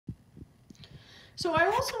So I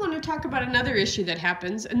also want to talk about another issue that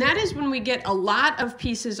happens, and that is when we get a lot of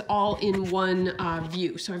pieces all in one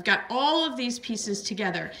view. So I've got all of these pieces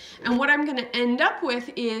together, and what I'm going to end up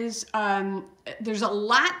with is there's a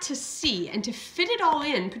lot to see, and to fit it all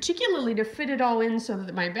in, particularly to fit it all in so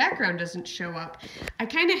that my background doesn't show up, I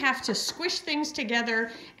kind of have to squish things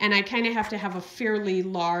together, and I kind of have to have a fairly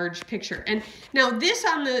large picture. And now this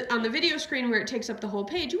on the video screen where it takes up the whole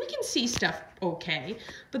page, we can see stuff okay,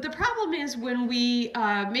 but the problem is when we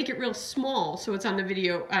make it real small, so it's on the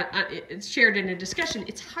video, it's shared in a discussion,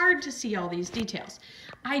 it's hard to see all these details.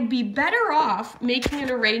 I'd be better off making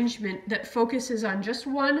an arrangement that focuses on just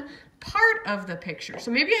one part of the picture. So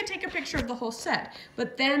maybe I take a picture of the whole set,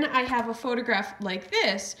 but then I have a photograph like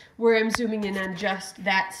this where I'm zooming in on just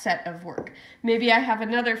that set of work. Maybe I have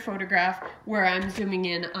another photograph where I'm zooming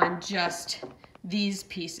in on just these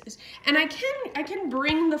pieces. And I can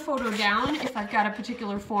bring the photo down if I've got a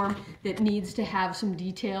particular form that needs to have some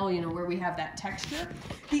detail, you know, where we have that texture.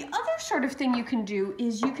 The other sort of thing you can do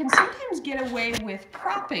is you can sometimes get away with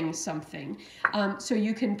propping something. So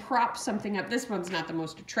you can prop something up. This one's not the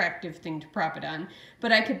most attractive thing to prop it on,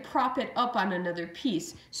 but I could prop it up on another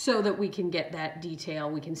piece so that we can get that detail,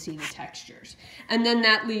 we can see the textures. And then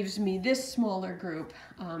that leaves me this smaller group,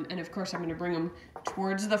 and of course I'm going to bring them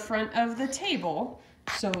towards the front of the table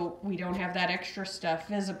so we don't have that extra stuff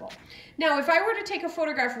visible. Now if I were to take a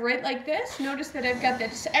photograph right like this, notice that I've got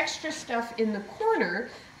this extra stuff in the corner.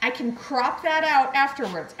 I can crop that out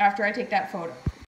afterwards, after I take that photo.